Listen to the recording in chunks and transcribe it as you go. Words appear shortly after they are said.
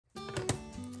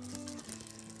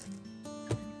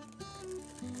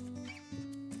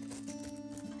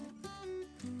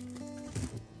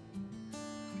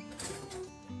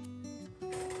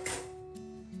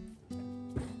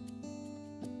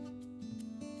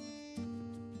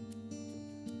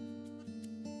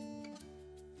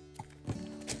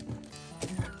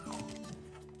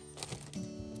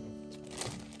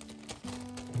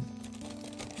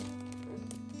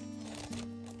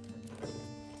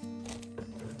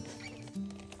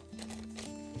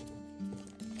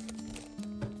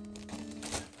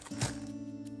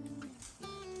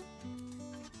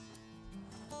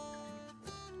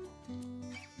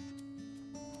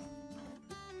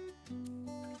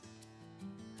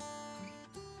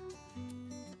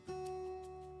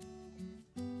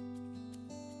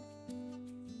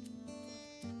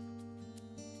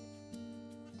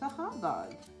just a hot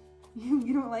dog.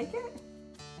 You don't like it?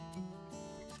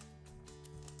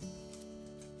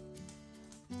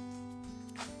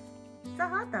 It's a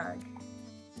hot dog.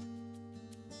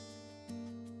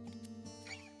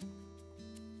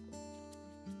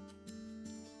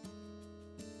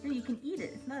 And you can eat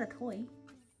it. It's not a toy.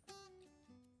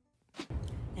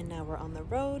 And now we're on the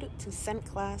road to scent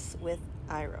class with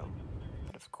Iroh.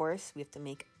 But of course, we have to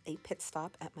make a pit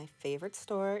stop at my favorite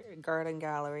store, Garden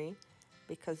Gallery,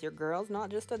 because your girl's not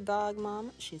just a dog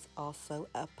mom, she's also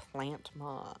a plant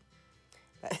mom.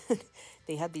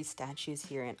 They had these statues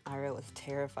here and Iroh was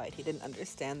terrified. He didn't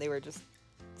understand they were just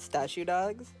statue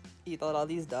dogs. He thought all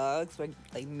these dogs were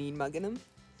like mean mugging him.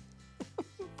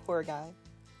 Poor guy.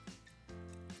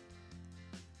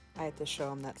 I had to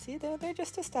show him that. See, they're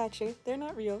just a statue. They're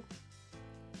not real.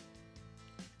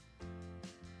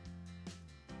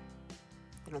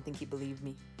 I don't think he believed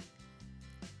me.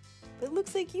 But it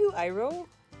looks like you, Iroh.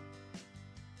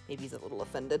 Maybe he's a little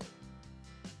offended.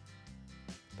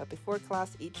 But before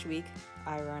class each week,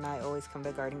 Iroh and I always come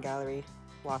to Garden Gallery,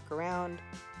 walk around.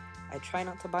 I try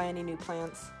not to buy any new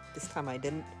plants. This time I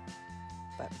didn't.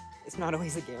 But it's not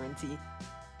always a guarantee.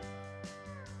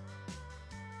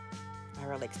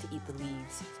 Iroh likes to eat the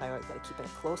leaves, so I always gotta keep a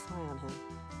close eye on him.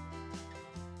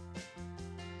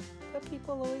 But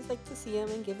people always like to see him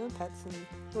and give him pets, and he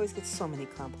always gets so many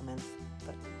compliments.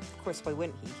 But of course, why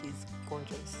wouldn't he? He's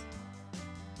gorgeous.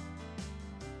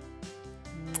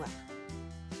 Mwah.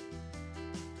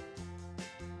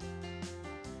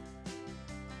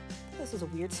 This is a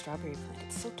weird strawberry plant.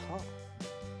 It's so tall.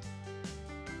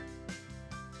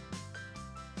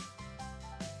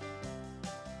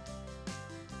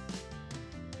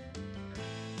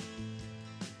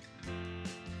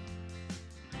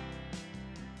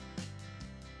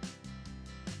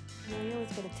 You always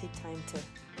gotta take time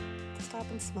to stop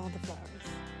and smell the flowers.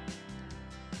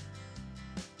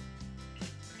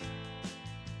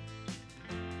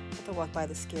 I have to walk by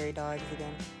the scary dogs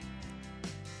again.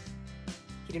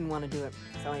 He didn't want to do it,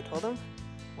 so I told him,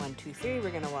 1, 2, 3, we're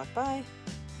gonna walk by.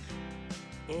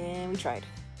 And we tried.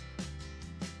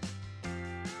 Oh,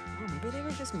 maybe they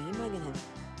were just mean mugging him,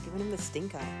 giving him the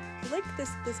stink eye. He liked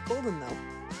this golden though.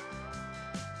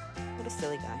 What a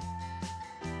silly guy.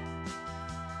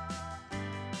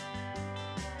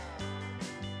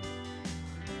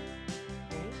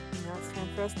 Time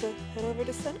for us to head over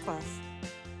to scent class.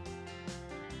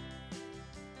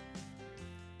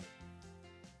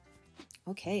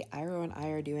 Okay, Iroh and I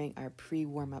are doing our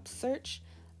pre-warm-up search.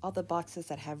 All the boxes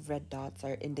that have red dots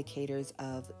are indicators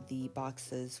of the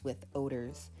boxes with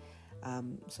odors.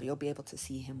 So you'll be able to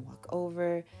see him walk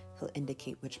over. He'll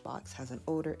indicate which box has an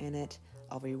odor in it.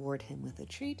 I'll reward him with a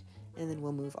treat, and then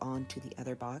we'll move on to the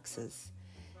other boxes.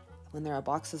 When there are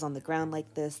boxes on the ground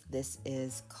like this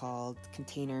is called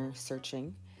container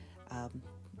searching.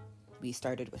 We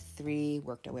started with 3,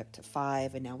 worked our way up to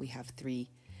 5, and now we have three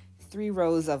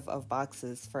rows of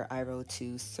boxes for Iroh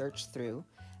to search through,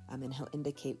 and he'll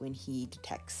indicate when he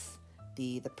detects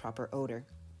the proper odor.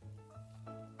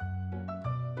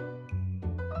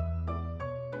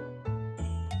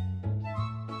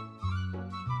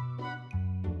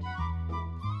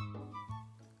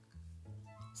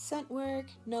 Scent work,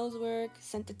 nose work,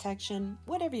 scent detection,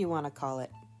 whatever you want to call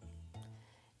it.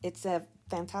 It's a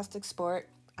fantastic sport.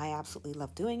 I absolutely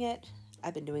love doing it.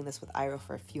 I've been doing this with Iroh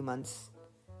for a few months.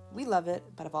 We love it,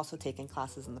 but I've also taken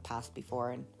classes in the past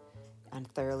before and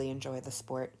thoroughly enjoy the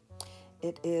sport.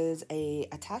 It is a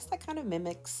task that kind of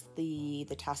mimics the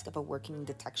task of a working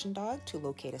detection dog to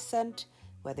locate a scent,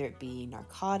 whether it be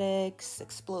narcotics,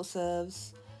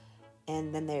 explosives,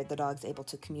 and then the dog's able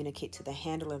to communicate to the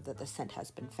handler that the scent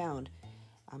has been found.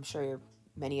 I'm sure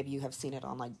many of you have seen it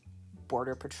on like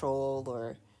Border Patrol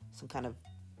or some kind of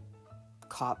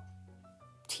cop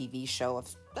TV show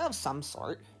of some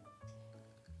sort.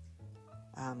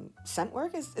 Scent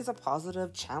work is a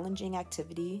positive, challenging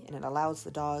activity, and it allows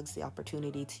the dogs the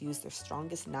opportunity to use their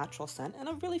strongest natural scent in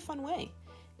a really fun way.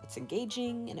 It's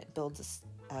engaging, and it builds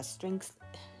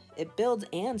It builds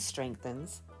and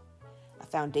strengthens a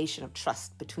foundation of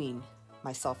trust between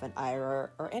myself and Iroh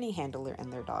or any handler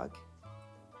and their dog.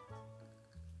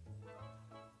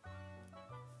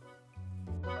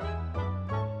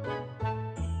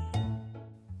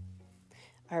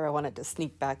 Iroh wanted to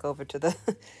sneak back over to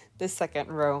the second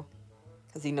row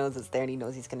because he knows it's there and he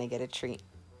knows he's going to get a treat.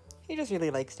 He just really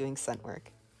likes doing scent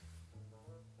work.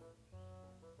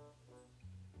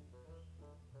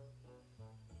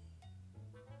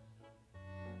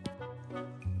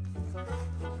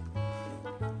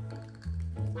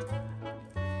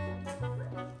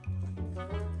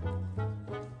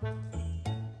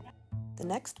 The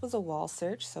next was a wall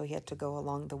search, so he had to go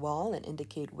along the wall and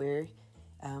indicate where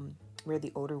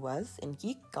the odor was, and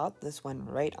he got this one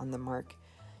right on the mark.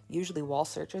 Usually wall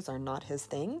searches are not his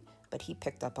thing, but he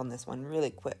picked up on this one really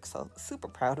quick, so super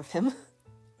proud of him.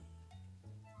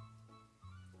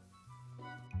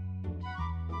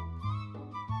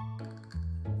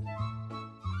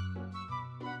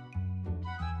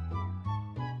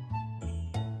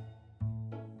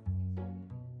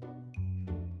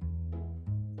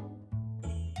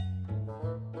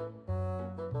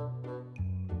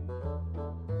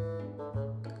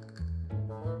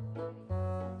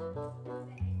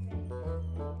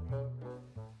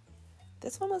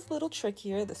 This one was a little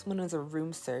trickier. This one was a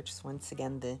room search. So once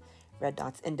again, the red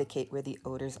dots indicate where the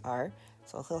odors are.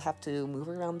 So he'll have to move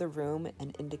around the room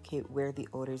and indicate where the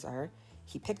odors are.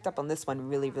 He picked up on this one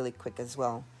really, really quick as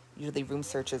well. Usually room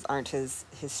searches aren't his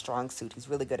strong suit. He's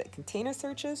really good at container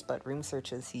searches, but room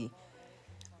searches, he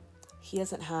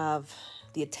doesn't have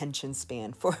the attention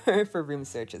span for room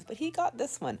searches. But he got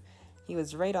this one. He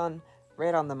was right on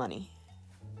the money.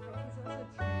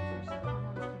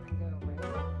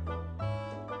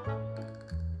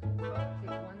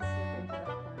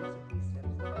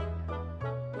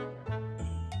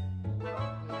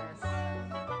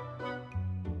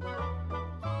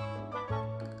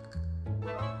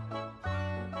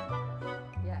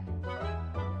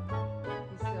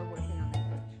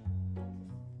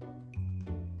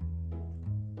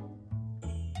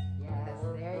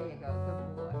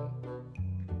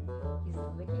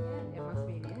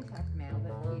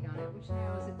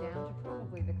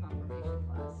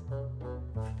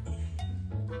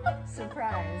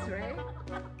 Surprise, right?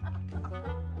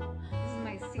 This is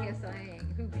my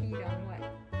CSIing. Who peed on what?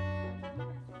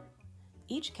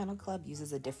 Each kennel club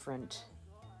uses a different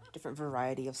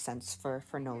variety of scents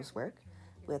for nose work.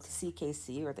 With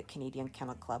CKC, or the Canadian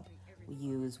Kennel Club, we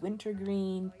use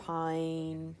wintergreen,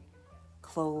 pine,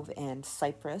 clove, and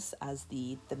cypress as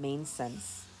the main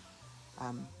scents.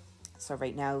 So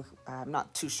right now, I'm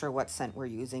not too sure what scent we're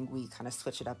using. We kind of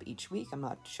switch it up each week. I'm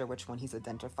not sure which one he's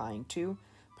identifying to.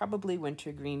 Probably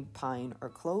wintergreen, pine, or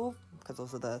clove, because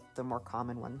those are the more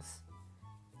common ones.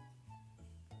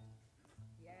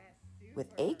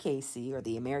 With AKC, or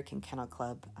the American Kennel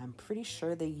Club, I'm pretty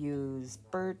sure they use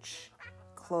birch,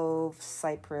 clove,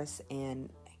 cypress,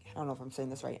 and I don't know if I'm saying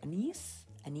this right, anise?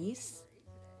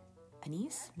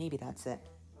 Maybe that's it.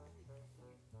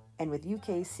 And with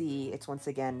UKC, it's once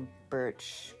again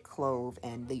birch, clove,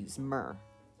 and they use myrrh.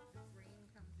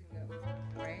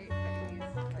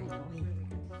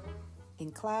 In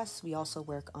class, we also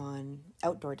work on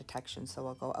outdoor detection, so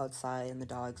I'll go outside and the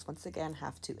dogs once again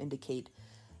have to indicate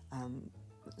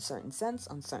certain scents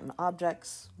on certain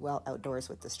objects while outdoors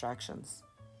with distractions.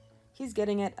 He's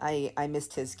getting it. I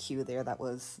missed his cue there. That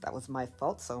was my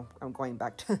fault, so I'm going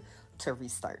back to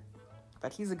restart.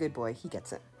 But he's a good boy. He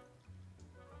gets it.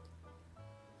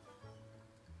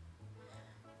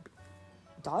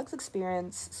 Dogs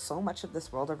experience so much of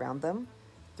this world around them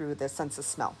through their sense of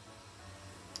smell.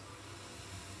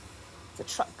 It's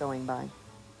a truck going by.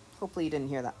 Hopefully you didn't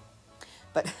hear that.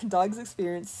 But dogs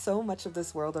experience so much of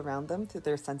this world around them through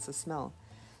their sense of smell.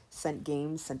 Scent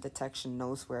games, scent detection,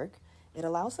 nose work. It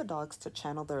allows the dogs to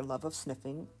channel their love of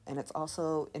sniffing, and it's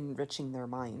also enriching their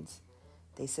minds.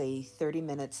 They say 30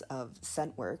 minutes of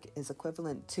scent work is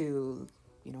equivalent to,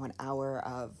 an hour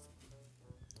of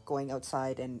going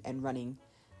outside and running.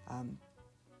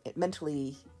 It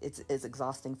mentally is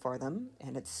exhausting for them,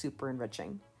 and it's super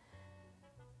enriching.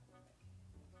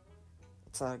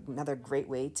 It's another great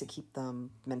way to keep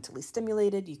them mentally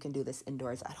stimulated. You can do this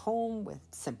indoors at home with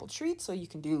simple treats, or you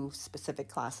can do specific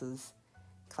classes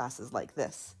like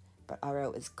this. But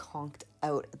Iroh is conked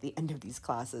out at the end of these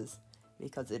classes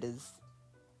because it is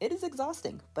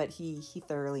exhausting, but he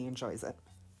thoroughly enjoys it.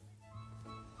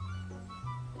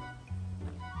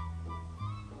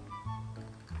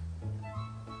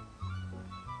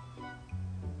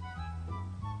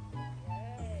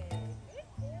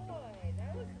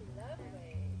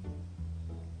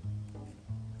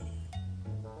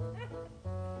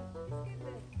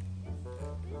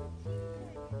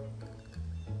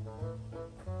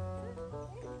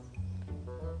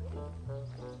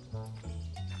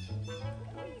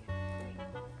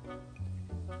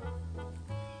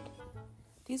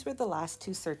 These were the last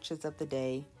two searches of the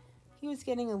day. He was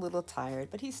getting a little tired,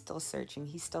 but he's still searching.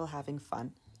 He's still having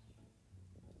fun.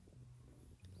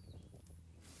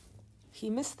 He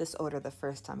missed this odor the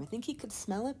first time. I think he could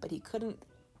smell it, but he couldn't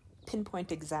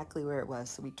pinpoint exactly where it was.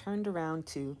 So we turned around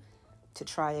to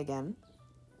try again.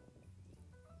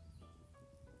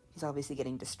 He's obviously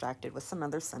getting distracted with some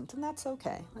other scent, and that's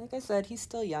okay. Like I said, he's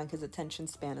still young. His attention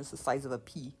span is the size of a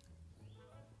pea.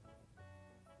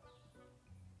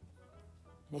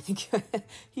 And I think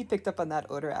he picked up on that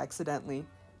odor accidentally.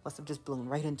 Must have just blown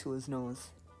right into his nose.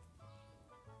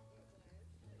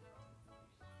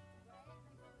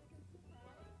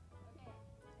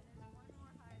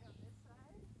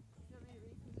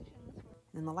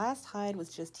 And the last hide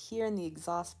was just here in the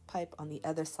exhaust pipe on the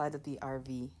other side of the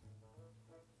RV.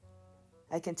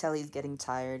 I can tell he's getting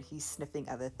tired. He's sniffing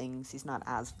other things. He's not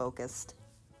as focused.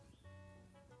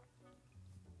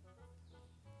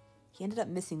 He ended up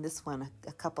missing this one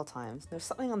a couple times. There's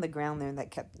something on the ground there that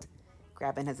kept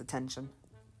grabbing his attention.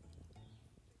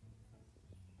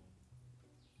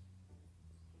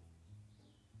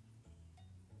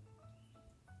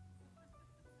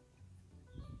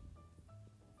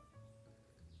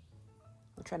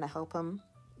 I'm trying to help him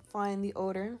find the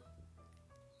odor.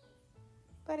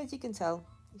 But as you can tell,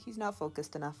 he's not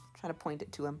focused enough. I'm trying to point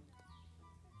it to him.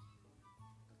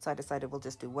 So I decided we'll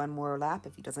just do one more lap.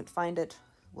 If he doesn't find it,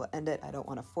 we'll end it. I don't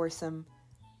want to force him.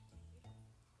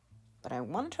 But I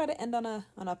want to try to end on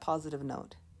a positive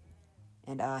note.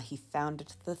 And he found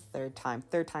it the third time.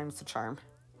 Third time's the charm.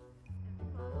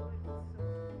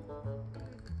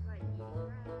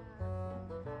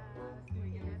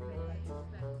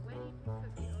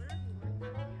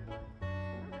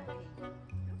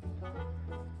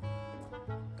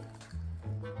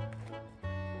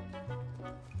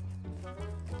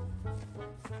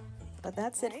 But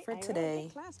that's it for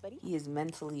today. He is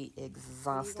mentally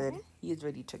exhausted. He is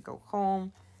ready to go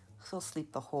home. He'll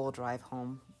sleep the whole drive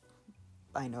home.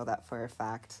 I know that for a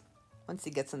fact. Once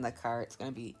he gets in the car, it's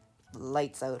going to be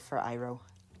lights out for Iroh.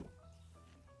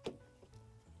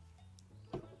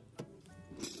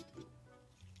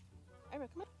 Iroh,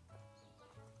 come on.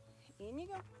 In you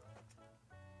go.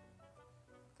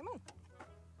 Come on.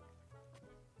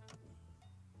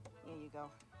 Here you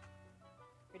go.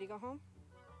 Ready to go home?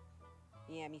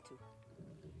 Yeah, me too.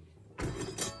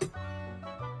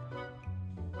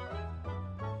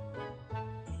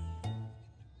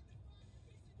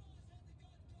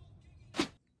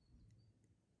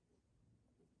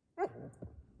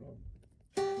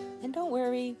 And don't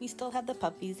worry, we still have the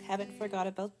puppies. Haven't forgot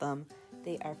about them.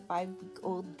 They are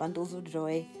 5-week-old bundles of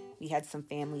joy. We had some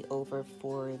family over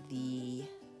for the,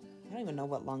 I don't even know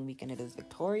what long weekend it is,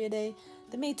 Victoria Day.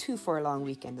 The May 2 for a long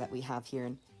weekend that we have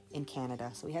here in Canada.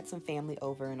 So we had some family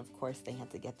over, and of course they had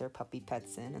to get their puppy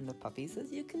pets in, and the puppies, as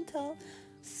you can tell,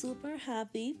 super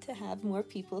happy to have more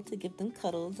people to give them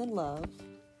cuddles and love.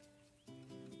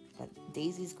 But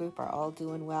Daisy's group are all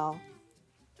doing well.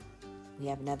 We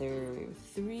have another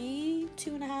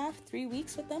 2.5, 3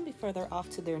 weeks with them before they're off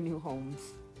to their new homes.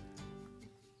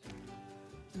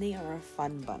 They are a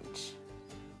fun bunch.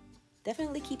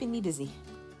 Definitely keeping me busy.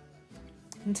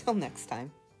 Until next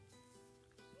time.